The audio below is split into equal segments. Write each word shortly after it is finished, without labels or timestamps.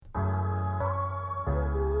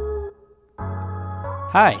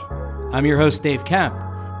Hi, I'm your host Dave Kemp,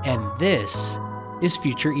 and this is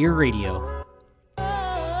Future Ear Radio.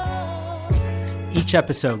 Each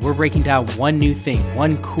episode, we're breaking down one new thing,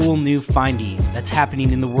 one cool new finding that's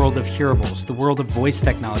happening in the world of hearables, the world of voice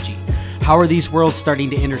technology. How are these worlds starting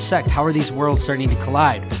to intersect? How are these worlds starting to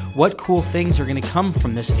collide? What cool things are going to come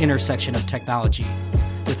from this intersection of technology?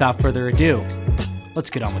 Without further ado, let's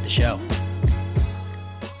get on with the show.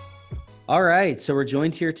 All right, so we're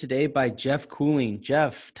joined here today by Jeff Cooling.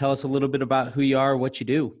 Jeff, tell us a little bit about who you are, what you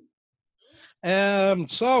do. I've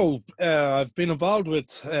been involved with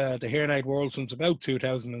the hearing aid world since about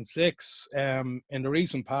 2006. In the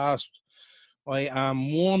recent past, I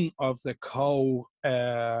am one of the co-editors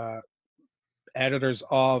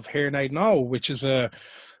of Hearing Aid Now, which is an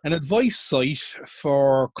advice site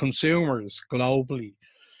for consumers globally.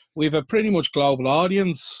 We have a pretty much global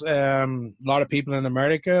audience. A lot of people in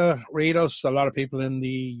America read us, a lot of people in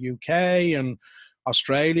the UK and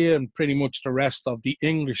Australia, and pretty much the rest of the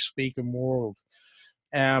English-speaking world.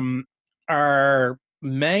 Our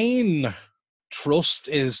main trust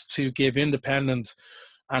is to give independent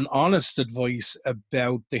and honest advice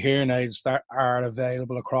about the hearing aids that are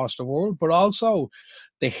available across the world, but also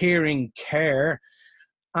the hearing care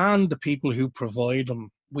and the people who provide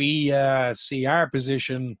them. We see our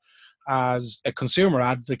position as a consumer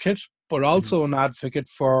advocate, but also an advocate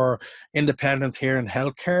for independent hearing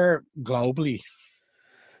healthcare globally.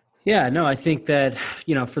 Yeah, no, I think that,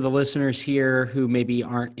 for the listeners here who maybe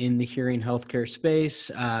aren't in the hearing healthcare space,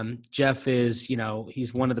 Jeff is,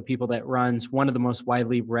 he's one of the people that runs one of the most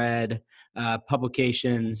widely read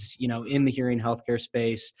publications, in the hearing healthcare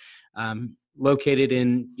space,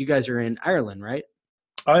 you guys are in Ireland, right?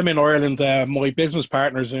 I'm in Ireland. My business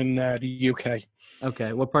partner's in the UK.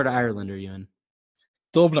 Okay. What part of Ireland are you in?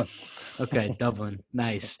 Dublin. Okay, Dublin.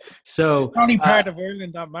 Nice. So the only part of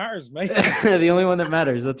Ireland that matters, mate. The only one that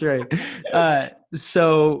matters. That's right.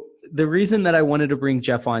 So the reason that I wanted to bring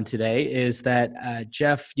Jeff on today is that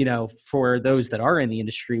Jeff, for those that are in the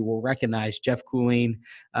industry, will recognize Jeff Cooling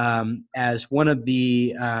as one of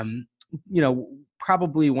the,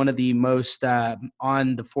 probably one of the most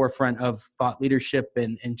on the forefront of thought leadership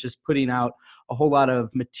and just putting out a whole lot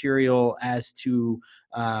of material as to,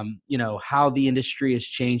 how the industry is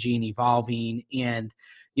changing, evolving. And,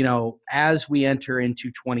 as we enter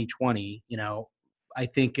into 2020, I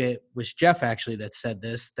think it was Jeff actually that said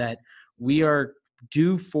this, that we are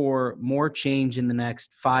due for more change in the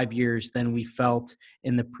next 5 years than we felt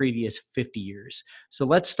in the previous 50 years. So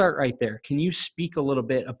let's start right there. Can you speak a little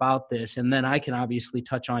bit about this? And then I can obviously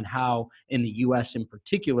touch on how in the US in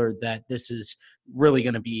particular that this is really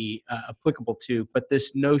going to be applicable to, but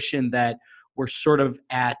this notion that we're sort of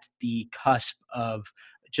at the cusp of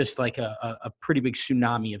just like a pretty big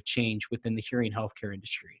tsunami of change within the hearing healthcare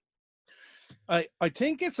industry. I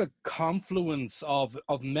think it's a confluence of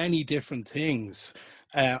many different things.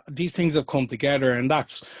 These things have come together, and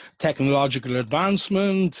that's technological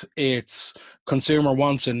advancement, it's consumer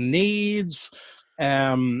wants and needs,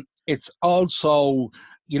 it's also,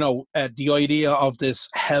 the idea of this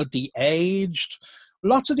healthy aged.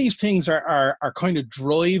 Lots of these things are kind of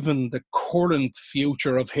driving the current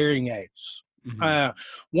future of hearing aids. Mm-hmm.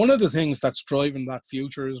 One of the things that's driving that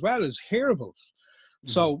future as well is hearables.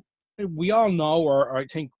 Mm-hmm. So we all know, or I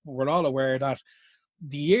think we're all aware, that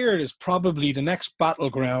the ear is probably the next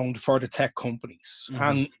battleground for the tech companies, mm-hmm.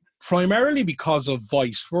 and primarily because of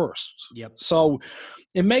voice first. Yep. So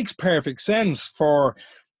it makes perfect sense for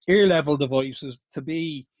ear level devices to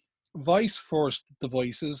be voice first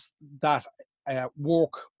devices that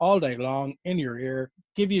work all day long in your ear,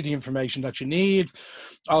 give you the information that you need,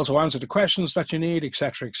 also answer the questions that you need,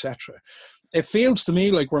 etc., etc. It feels to me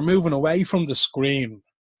like we're moving away from the screen.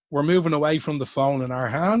 We're moving away from the phone in our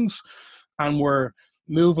hands, and we're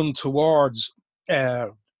moving towards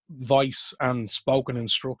voice and spoken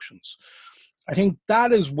instructions. I think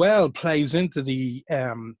that as well plays into the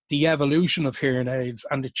evolution of hearing aids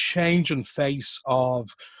and the changing face of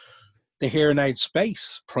the hearing aid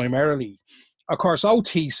space primarily. Of course,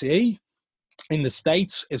 OTC in the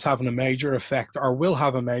States is having a major effect, or will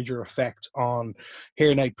have a major effect, on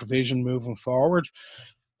hearing aid provision moving forward.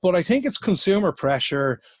 But I think it's consumer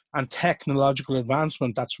pressure and technological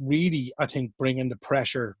advancement that's really, I think, bringing the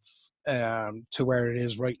pressure to where it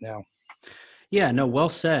is right now. Yeah, no, well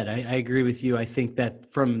said. I agree with you. I think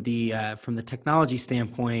that from the technology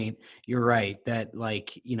standpoint, you're right that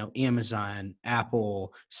Amazon,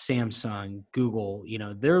 Apple, Samsung, Google,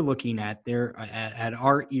 they're looking at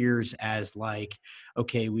our ears as like,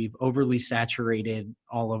 okay, we've overly saturated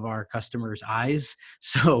all of our customers' eyes.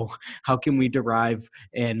 So how can we derive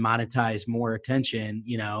and monetize more attention?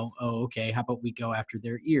 Oh, okay, how about we go after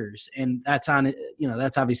their ears? And that's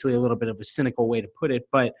that's obviously a little bit of a cynical way to put it,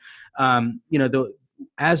 but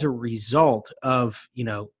as a result of,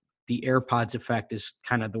 the AirPods effect is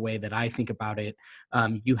kind of the way that I think about it.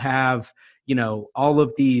 You have, all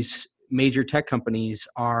of these major tech companies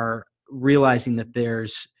are realizing that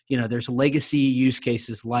there's legacy use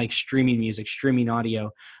cases like streaming music, streaming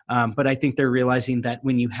audio. But I think they're realizing that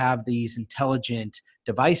when you have these intelligent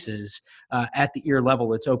devices at the ear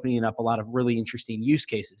level, it's opening up a lot of really interesting use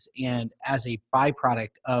cases. And as a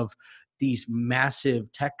byproduct of these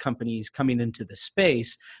massive tech companies coming into the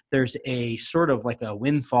space, there's a sort of like a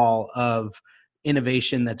windfall of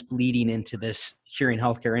innovation that's bleeding into this hearing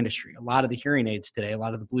healthcare industry. A lot of the hearing aids today, a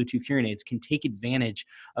lot of the Bluetooth hearing aids can take advantage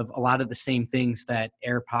of a lot of the same things that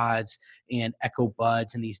AirPods and Echo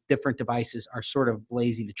Buds and these different devices are sort of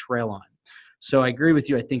blazing a trail on. So I agree with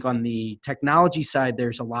you. I think on the technology side,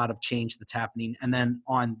 there's a lot of change that's happening. And then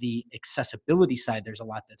on the accessibility side, there's a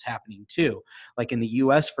lot that's happening too. Like in the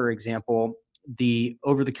US, for example, the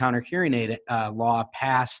over-the-counter hearing aid law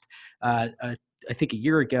passed I think a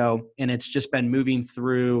year ago, and it's just been moving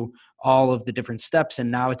through all of the different steps. And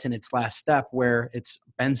now it's in its last step where it's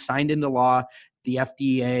been signed into law. The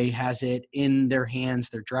FDA has it in their hands.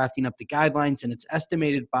 They're drafting up the guidelines, and it's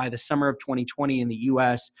estimated by the summer of 2020 in the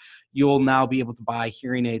US, you'll now be able to buy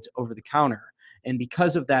hearing aids over the counter. And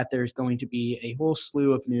because of that, there's going to be a whole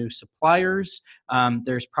slew of new suppliers.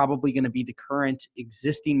 There's probably going to be the current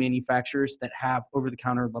existing manufacturers that have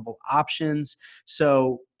over-the-counter level options.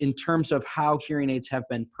 So in terms of how hearing aids have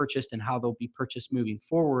been purchased and how they'll be purchased moving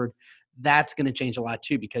forward, that's going to change a lot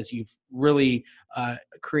too, because you've really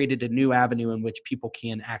created a new avenue in which people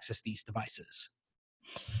can access these devices.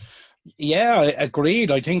 Yeah, agreed.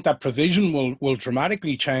 I think that provision will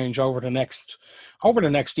dramatically change over the next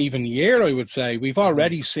even year. I would say we've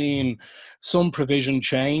already seen some provision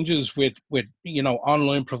changes with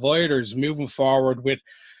online providers moving forward with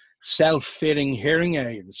self-fitting hearing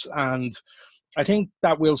aids, and I think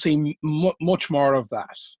that we'll see much more of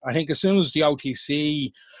that. I think as soon as the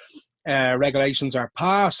OTC regulations are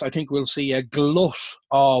passed, I think we'll see a glut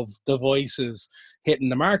of devices hitting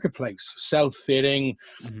the marketplace, self-fitting,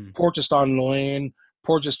 purchased online,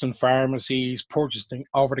 purchased in pharmacies, purchased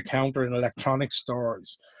over the counter in electronic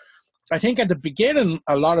stores. I think at the beginning,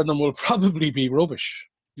 a lot of them will probably be rubbish.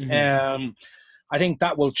 I think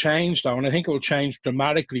that will change though, and I think it will change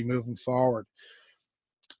dramatically moving forward.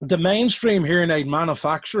 The mainstream hearing aid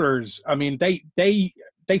manufacturers, I mean, they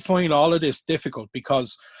find all of this difficult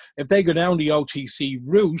because if they go down the OTC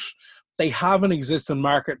route, they have an existing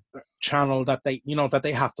market channel that they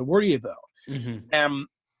have to worry about.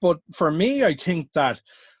 But for me, I think that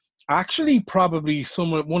actually probably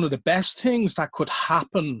one of the best things that could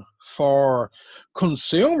happen for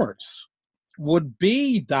consumers would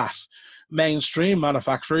be that mainstream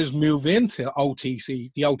manufacturers move into the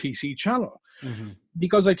OTC channel,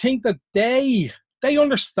 because I think that they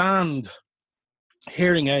understand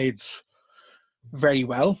hearing aids very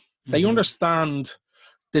well. They understand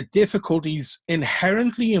the difficulties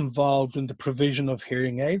inherently involved in the provision of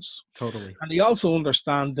hearing aids. Totally. And they also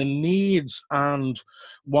understand the needs and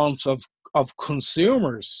wants of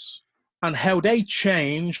consumers and how they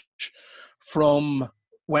change from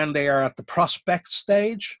when they are at the prospect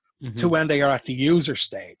stage to when they are at the user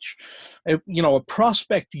stage. A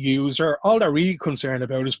prospect user, all they're really concerned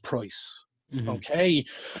about is price. Okay.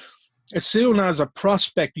 As soon as a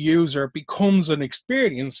prospect user becomes an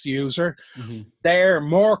experienced user, they're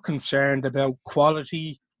more concerned about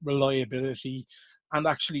quality, reliability, and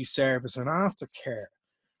actually service and aftercare.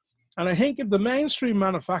 And I think if the mainstream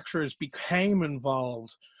manufacturers became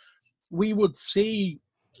involved, we would see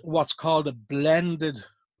what's called a blended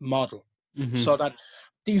model, so that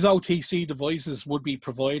these OTC devices would be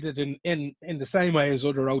provided in the same way as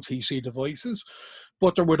other OTC devices,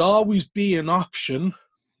 but there would always be an option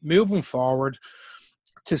moving forward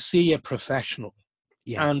to see a professional.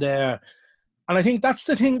 And I think that's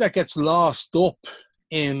the thing that gets lost up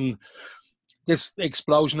in this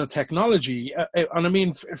explosion of technology. And I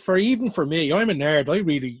mean, for me, I'm a nerd. I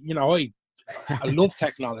really, I love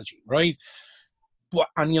technology, right?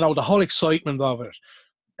 And the whole excitement of it.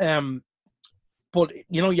 But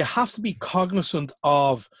you have to be cognizant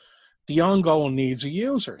of the ongoing needs of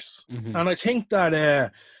users. And I think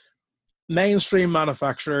that mainstream hearing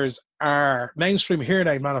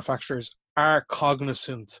aid manufacturers are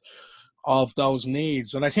cognizant of those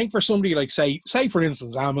needs. And I think for somebody like, say for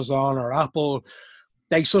instance, Amazon or Apple,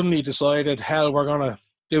 they suddenly decided, hell, we're going to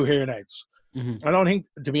do hearing aids. Hmm. I don't think,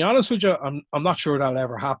 to be honest with you, I'm not sure that'll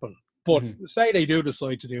ever happen. But Hmm. say they do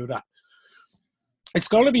decide to do that, it's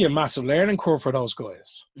going to be a massive learning curve for those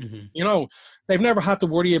guys. Hmm. You know, they've never had to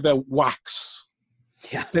worry about wax.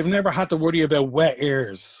 Yeah. They've never had to worry about wet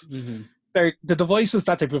ears. Hmm. The devices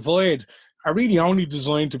that they provide are really only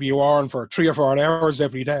designed to be worn for 3 or 4 hours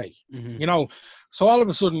every day. Hmm. You know, so all of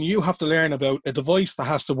a sudden you have to learn about a device that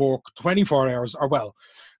has to work 24 hours, or well,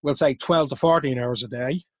 we'll say 12 to 14 hours a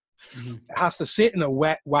day. Hmm. It has to sit in a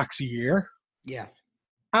wet, waxy ear, Yeah.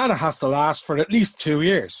 and it has to last for at least 2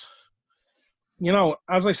 years. You know,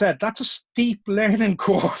 as I said, that's a steep learning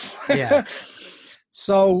curve. Yeah.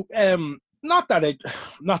 So, not that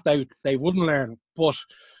they wouldn't learn, but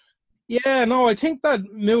yeah, no, I think that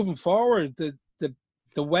moving forward,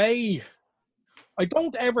 the way, I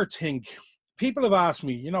don't ever think, people have asked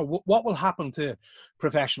me, you know, what will happen to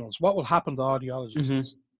professionals? What will happen to Hmm. audiologists?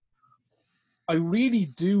 I really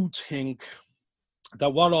do think that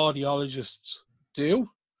what audiologists do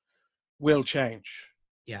will change.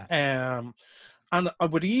 Yeah. Um, and I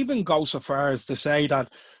would even go so far as to say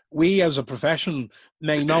that we as a profession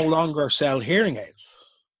may no longer sell hearing aids.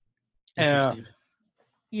 Uh, Interesting.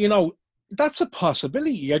 you know, that's a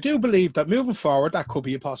possibility. I do believe that moving forward, that could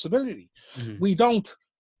be a possibility. Hmm. We don't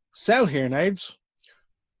sell hearing aids,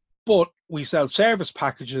 but we sell service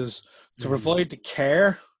packages to Hmm. provide the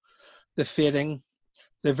care, the fitting,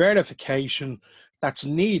 the verification that's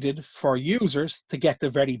needed for users to get the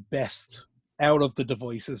very best out of the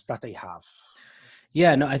devices that they have.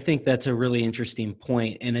 Yeah, no, I think that's a really interesting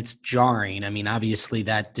point, and it's jarring. I mean, obviously,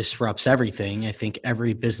 that disrupts everything. I think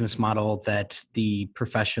every business model that the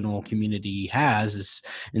professional community has is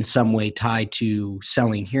in some way tied to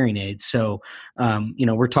selling hearing aids. So,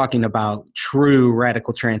 we're talking about true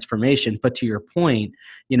radical transformation. But to your point,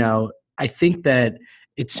 I think that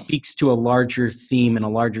it speaks to a larger theme and a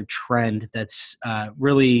larger trend that's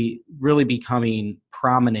really, really becoming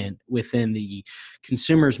prominent within the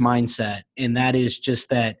consumer's mindset, and that is just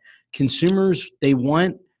that consumers, they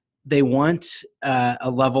want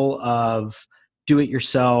a level of do it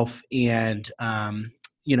yourself, and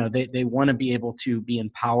they want to be able to be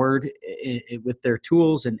empowered with their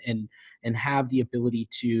tools, and have the ability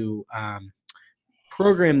to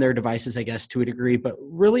program their devices, I guess, to a degree. But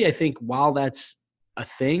really, I think while that's a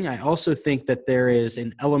thing, I also think that there is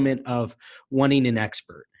an element of wanting an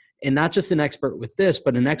expert, and not just an expert with this,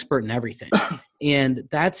 but an expert in everything. And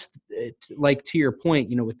that's like, to your point,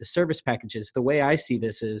 with the service packages, the way I see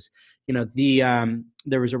this is,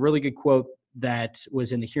 there was a really good quote that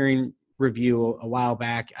was in the hearing review a while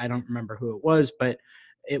back. I don't remember who it was, but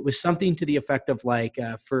it was something to the effect of like,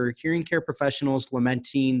 for hearing care professionals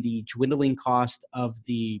lamenting the dwindling cost of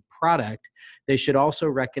the product, they should also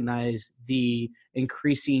recognize the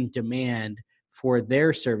increasing demand for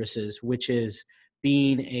their services, which is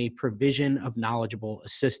being a provision of knowledgeable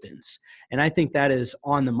assistance. And I think that is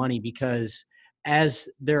on the money, because as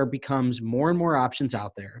there becomes more and more options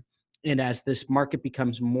out there, and as this market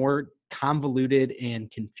becomes more convoluted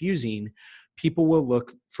and confusing, people will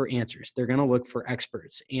look for answers. They're going to look for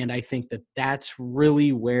experts. And I think that that's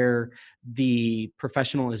really where the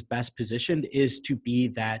professional is best positioned, is to be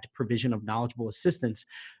that provision of knowledgeable assistance.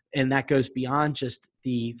 And that goes beyond just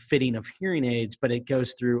the fitting of hearing aids, but it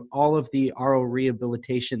goes through all of the oral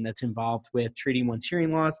rehabilitation that's involved with treating one's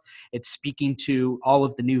hearing loss. It's speaking to all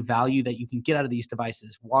of the new value that you can get out of these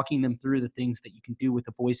devices, walking them through the things that you can do with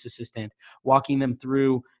a voice assistant, walking them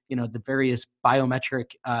through the various biometric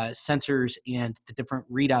sensors and the different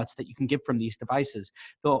readouts that you can get from these devices.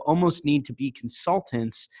 They'll almost need to be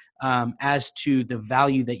consultants as to the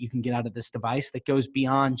value that you can get out of this device that goes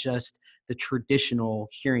beyond just the traditional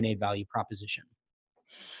hearing aid value proposition.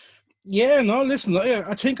 Yeah, no, listen,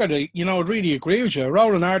 I think I'd really agree with you. I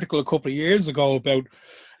wrote an article a couple of years ago about,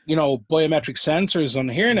 biometric sensors on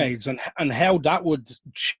hearing aids, and how that would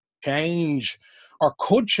change or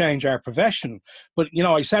could change our profession. But,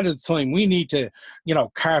 I said at the time, we need to,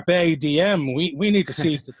 carpe diem. We need to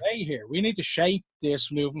seize the day here. We need to shape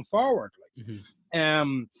this moving forward.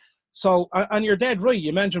 Mm-hmm. So, and you're dead right.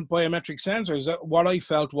 You mentioned biometric sensors. What I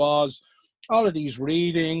felt was all of these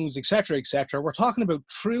readings, et cetera, we're talking about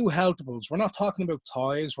true healthables. We're not talking about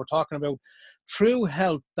toys. We're talking about true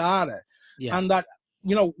health data. Yeah. And that,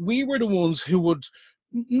 we were the ones who would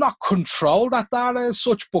not control that data as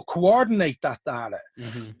such, but coordinate that data.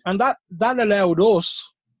 Mm-hmm. And that allowed us,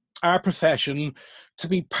 our profession, to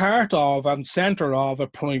be part of and center of a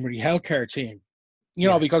primary healthcare team.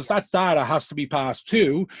 Yes. Because that data has to be passed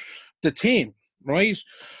to the team, right?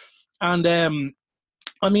 And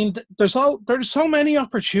I mean, there's so many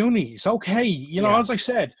opportunities. Okay, Yeah. as I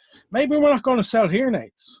said, maybe we're not going to sell hearing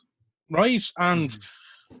aids. right? And Mhm.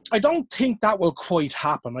 I don't think that will quite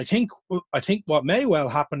happen. I think what may well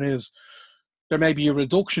happen is there may be a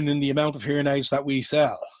reduction in the amount of hearing aids that we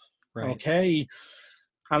sell. Right. Okay.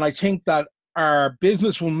 And I think that our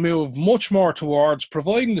business will move much more towards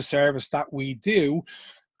providing the service that we do,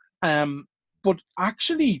 um, but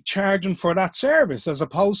actually charging for that service as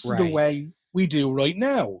opposed to the Right. way we do right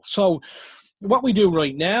now. So what we do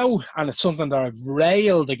right now, and it's something that I've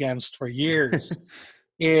railed against for years,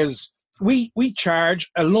 is we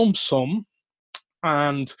charge a lump sum,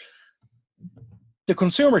 and the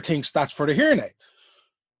consumer thinks that's for the hearing aid.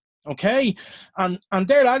 Okay, and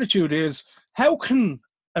their attitude is, how can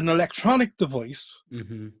an electronic device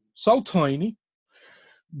Mhm. so tiny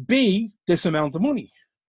be this amount of money?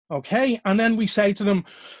 Okay, and then we say to them,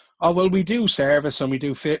 oh well, we do service and we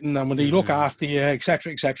do fitting and we look Mhm. after you,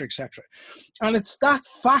 etc., etc., etc. And it's that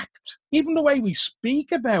fact, even the way we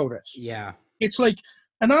speak about it, Yeah. it's like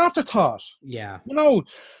an afterthought, Yeah. you know.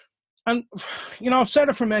 And I've said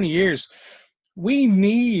it for many years, we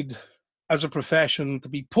need, as a profession, to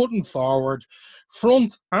be putting forward,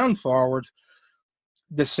 front and forward,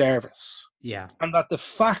 the service. Yeah. And that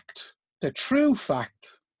the true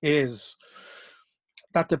fact is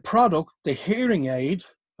that the product, the hearing aid,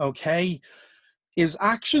 okay, is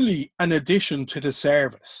actually an addition to the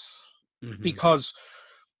service. Mhm. Because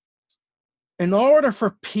in order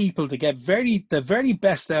for people to get the very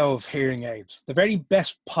best out of hearing aids, the very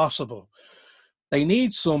best possible, they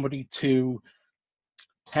need somebody to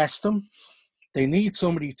test them. They need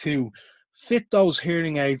somebody to fit those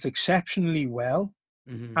hearing aids exceptionally well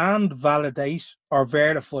Mhm. and validate or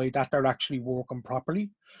verify that they're actually working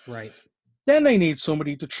properly. Right. Then they need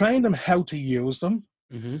somebody to train them how to use them,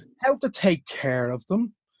 Mhm. how to take care of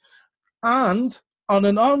them, and on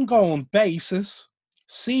an ongoing basis,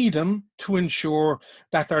 see them to ensure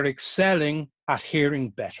that they're excelling at hearing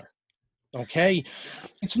better. Okay?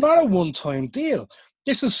 It's not a one-time deal.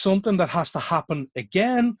 This is something that has to happen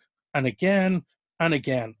again and again and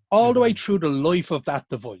again, all the way Mhm. through the life of that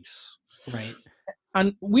device. Right.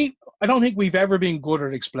 And I don't think we've ever been good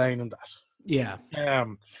at explaining Yeah. that.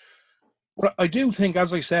 But I do think,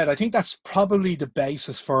 as I said, I think that's probably the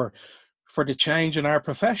basis for the change in our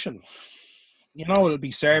profession. It'll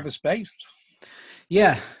be service based.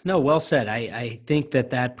 Yeah, no, well said. I think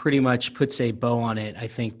that that pretty much puts a bow on it. I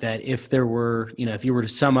think that if there were, if you were to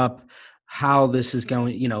sum up how this is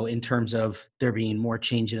going, in terms of there being more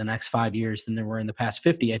change in the next 5 years than there were in the past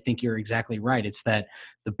 50, I think you're exactly right. It's that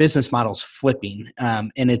the business model's flipping,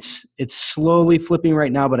 and it's slowly flipping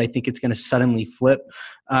right now, but I think it's going to suddenly flip.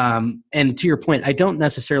 And to your point, I don't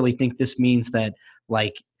necessarily think this means that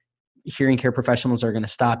like hearing care professionals are going to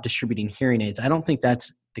stop distributing hearing aids. I don't think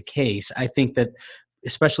that's the case. I think that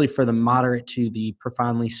especially for the moderate to the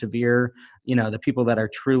profoundly severe, the people that are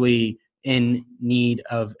truly in need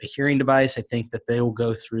of a hearing device, I think that they will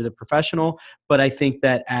go through the professional. But I think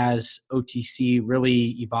that as OTC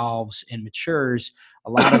really evolves and matures,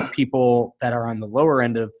 a lot of people that are on the lower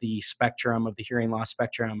end of the spectrum, of the hearing loss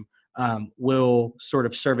spectrum, will sort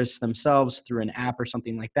of service themselves through an app or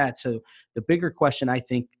something like that. So the bigger question, I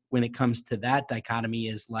think, when it comes to that dichotomy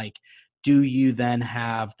is like, do you then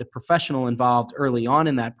have the professional involved early on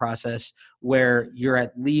in that process where you're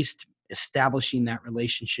at least establishing that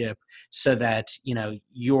relationship so that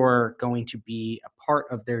you're going to be a part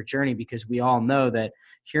of their journey, because we all know that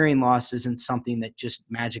hearing loss isn't something that just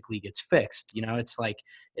magically gets fixed. It's like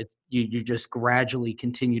you just gradually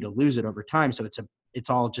continue to lose it over time, so it's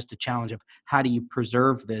all just a challenge of how do you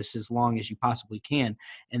preserve this as long as you possibly can.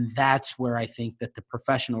 And that's where I think that the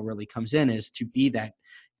professional really comes in, is to be that,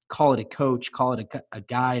 call it a coach, call it a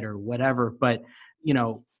guide or whatever. But,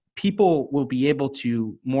 people will be able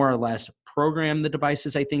to more or less program the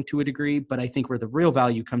devices, I think, to a degree. But I think where the real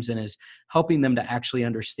value comes in is helping them to actually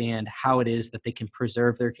understand how it is that they can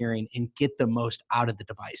preserve their hearing and get the most out of the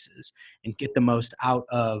devices and get the most out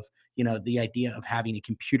of, the idea of having a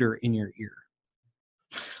computer in your ear.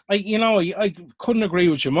 I couldn't agree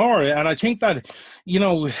with you more. And I think that,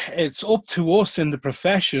 it's up to us in the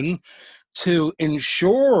profession to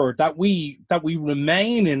ensure that we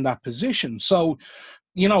remain in that position. So,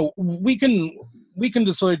 we can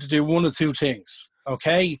decide to do one or two things.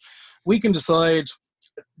 Okay. We can decide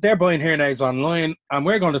they're buying hearing aids online and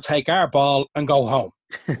we're going to take our ball and go home.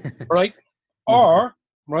 Right. Mhm. Or,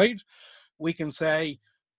 right, we can say,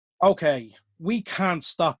 okay, we can't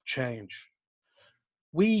stop change.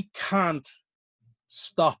 We can't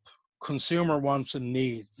stop consumer wants and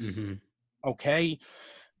needs. Mhm. Okay.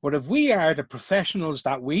 But if we are the professionals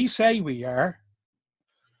that we say we are,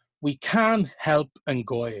 we can help and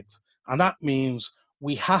guide. And that means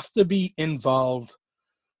we have to be involved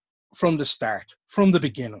from the start, from the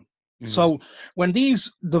beginning. So when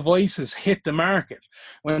these devices hit the market,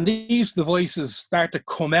 when these devices start to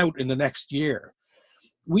come out in the next year,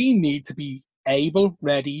 we need to be able,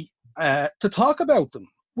 ready to talk about them.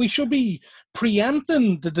 We should be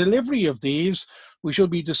preempting the delivery of these. We should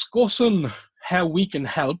be discussing how we can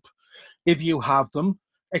help if you have them,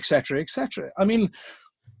 etc., etc. I mean,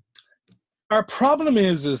 our problem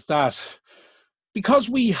is that because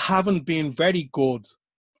we haven't been very good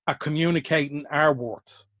at communicating our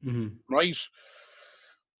worth, right?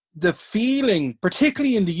 The feeling,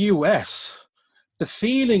 particularly in the US, the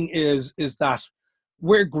feeling is that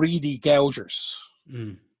we're greedy gougers.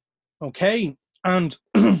 Okay? And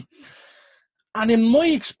and in my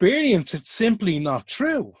experience, it's simply not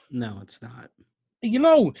true. No, it's not. You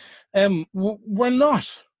know, we're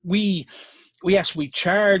not. Yes, we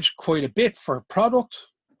charge quite a bit for a product,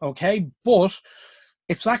 okay, but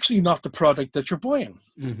it's actually not the product that you're buying.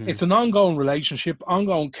 It's an ongoing relationship,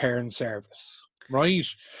 ongoing care and service, right?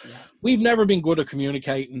 Yeah. We've never been good at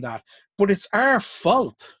communicating that, but it's our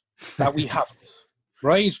fault that we haven't,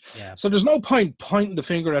 right? Yeah. So there's no point pointing the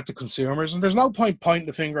finger at the consumers, and there's no point pointing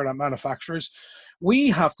the finger at manufacturers. We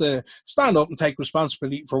have to stand up and take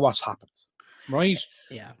responsibility for what's happened, right?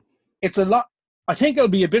 Yeah. It's a lot. I think it'll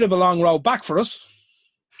be a bit of a long road back for us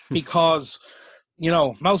because, you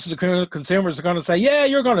know, most of the consumers are going to say, yeah,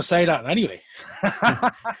 you're going to say that anyway.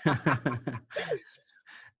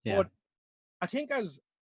 Yeah. But I think as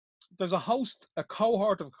there's a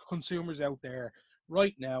cohort of consumers out there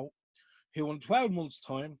right now who in 12 months'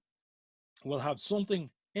 time will have something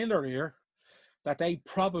in their ear that they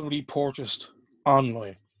probably purchased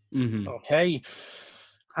online. Okay?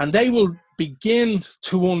 And they will begin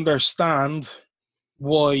to understand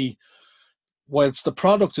why, whilst the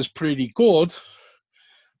product is pretty good,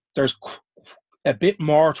 there's a bit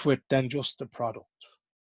more to it than just the product.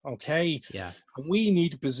 Okay? Yeah. And we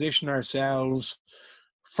need to position ourselves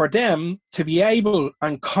for them to be able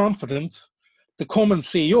and confident to come and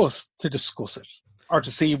see us to discuss it, or to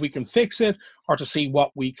see if we can fix it, or to see what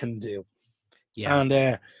we can do. Yeah.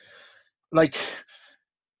 And like,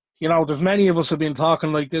 you know, there's many of us have been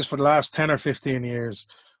talking like this for the last 10 or 15 years.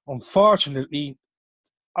 Unfortunately,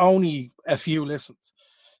 only a few listens.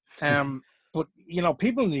 But, you know,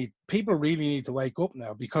 people really need to wake up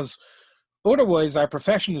now, because otherwise our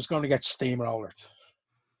profession is going to get steamrollered.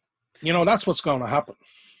 You know, that's what's going to happen.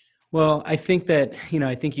 Well, I think that, you know,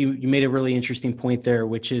 I think you made a really interesting point there,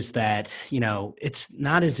 which is that, you know, it's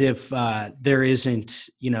not as if there isn't,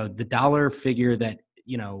 you know, the dollar figure that,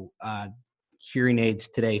 you know, hearing aids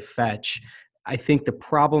today fetch. I think the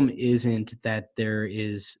problem isn't that there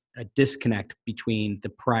is a disconnect between the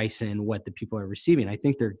price and what the people are receiving. I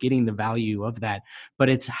think they're getting the value of that, but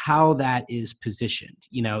it's how that is positioned.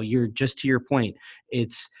 You know, you're just, to your point,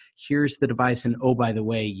 it's here's the device, and oh, by the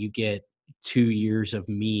way, you get 2 years of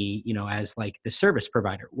me, you know, as like the service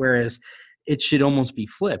provider. Whereas it should almost be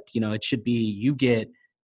flipped. You know, it should be you get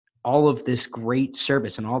all of this great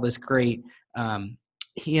service and all this great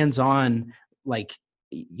hands-on, like,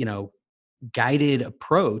 you know, guided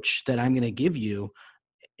approach that I'm going to give you.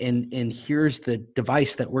 And here's the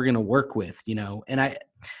device that we're going to work with, you know. And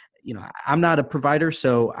I'm not a provider,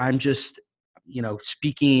 so I'm just, you know,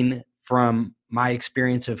 speaking from my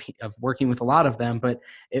experience of working with a lot of them, but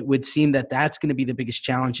it would seem that that's going to be the biggest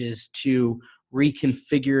challenge, is to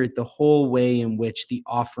reconfigure the whole way in which the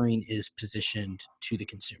offering is positioned to the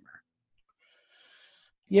consumer.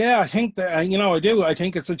 Yeah, I think that, you know, I do. I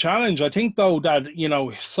think it's a challenge. I think, though, that, you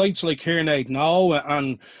know, sites like Hearing Aid Now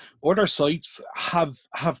and other sites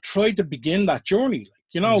have tried to begin that journey,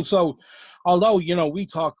 you know. So although, you know, we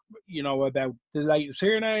talk, you know, about the latest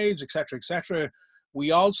hearing aids, etc.,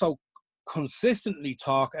 we also consistently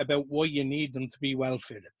talk about why you need them to be well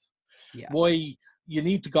fitted. Yeah. Why you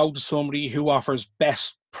need to go to somebody who offers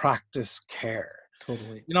best practice care.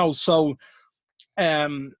 Totally. You know, so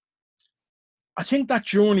I think that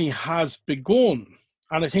journey has begun.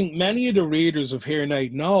 And I think many of the readers of Hearing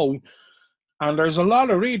Aid Now, and there's a lot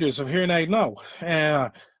of readers of Hearing Aid Now,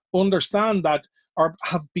 understand that, or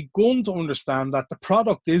have begun to understand that the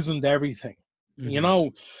product isn't everything, you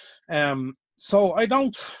know. So I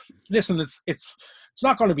don't, listen, it's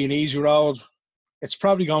not going to be an easy road. It's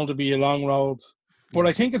probably going to be a long road, but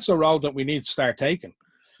I think it's a road that we need to start taking.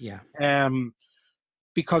 Yeah.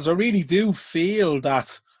 Because I really do feel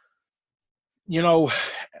that, you know,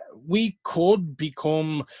 we could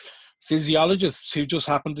become physiologists who just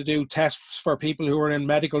happen to do tests for people who are in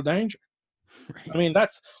medical danger. Right. I mean,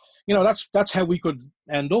 that's, you know, that's how we could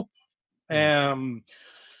end up.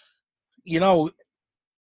 You know,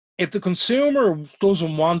 if the consumer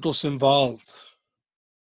doesn't want us involved,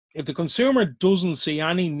 if the consumer doesn't see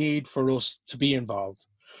any need for us to be involved,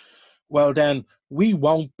 well, then we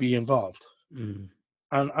won't be involved. And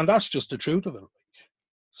that's just the truth of it.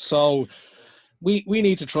 So we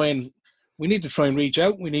need to try and reach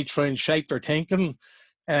out. We need to try and shape their thinking,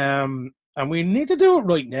 and we need to do it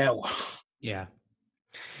right now. Yeah,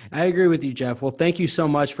 I agree with you, Jeff. Well, thank you so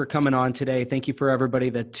much for coming on today. Thank you for everybody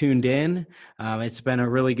that tuned in. It's been a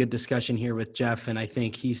really good discussion here with Jeff, and I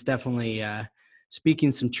think he's definitely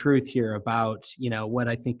speaking some truth here about, what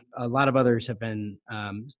I think a lot of others have been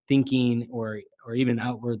thinking or even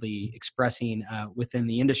outwardly expressing within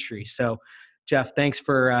the industry. So, Jeff, thanks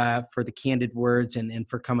for the candid words and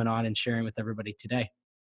for coming on and sharing with everybody today.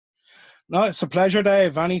 No, it's a pleasure,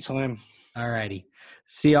 Dave. Anytime. All righty.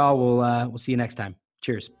 See y'all. We'll see you next time.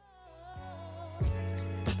 Cheers.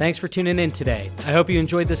 Thanks for tuning in today. I hope you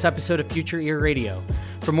enjoyed this episode of Future Ear Radio.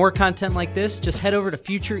 For more content like this, just head over to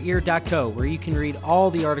futureear.co, where you can read all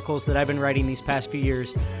the articles that I've been writing these past few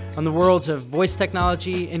years on the worlds of voice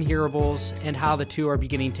technology and hearables and how the two are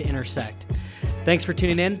beginning to intersect. Thanks for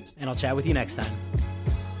tuning in, and I'll chat with you next time.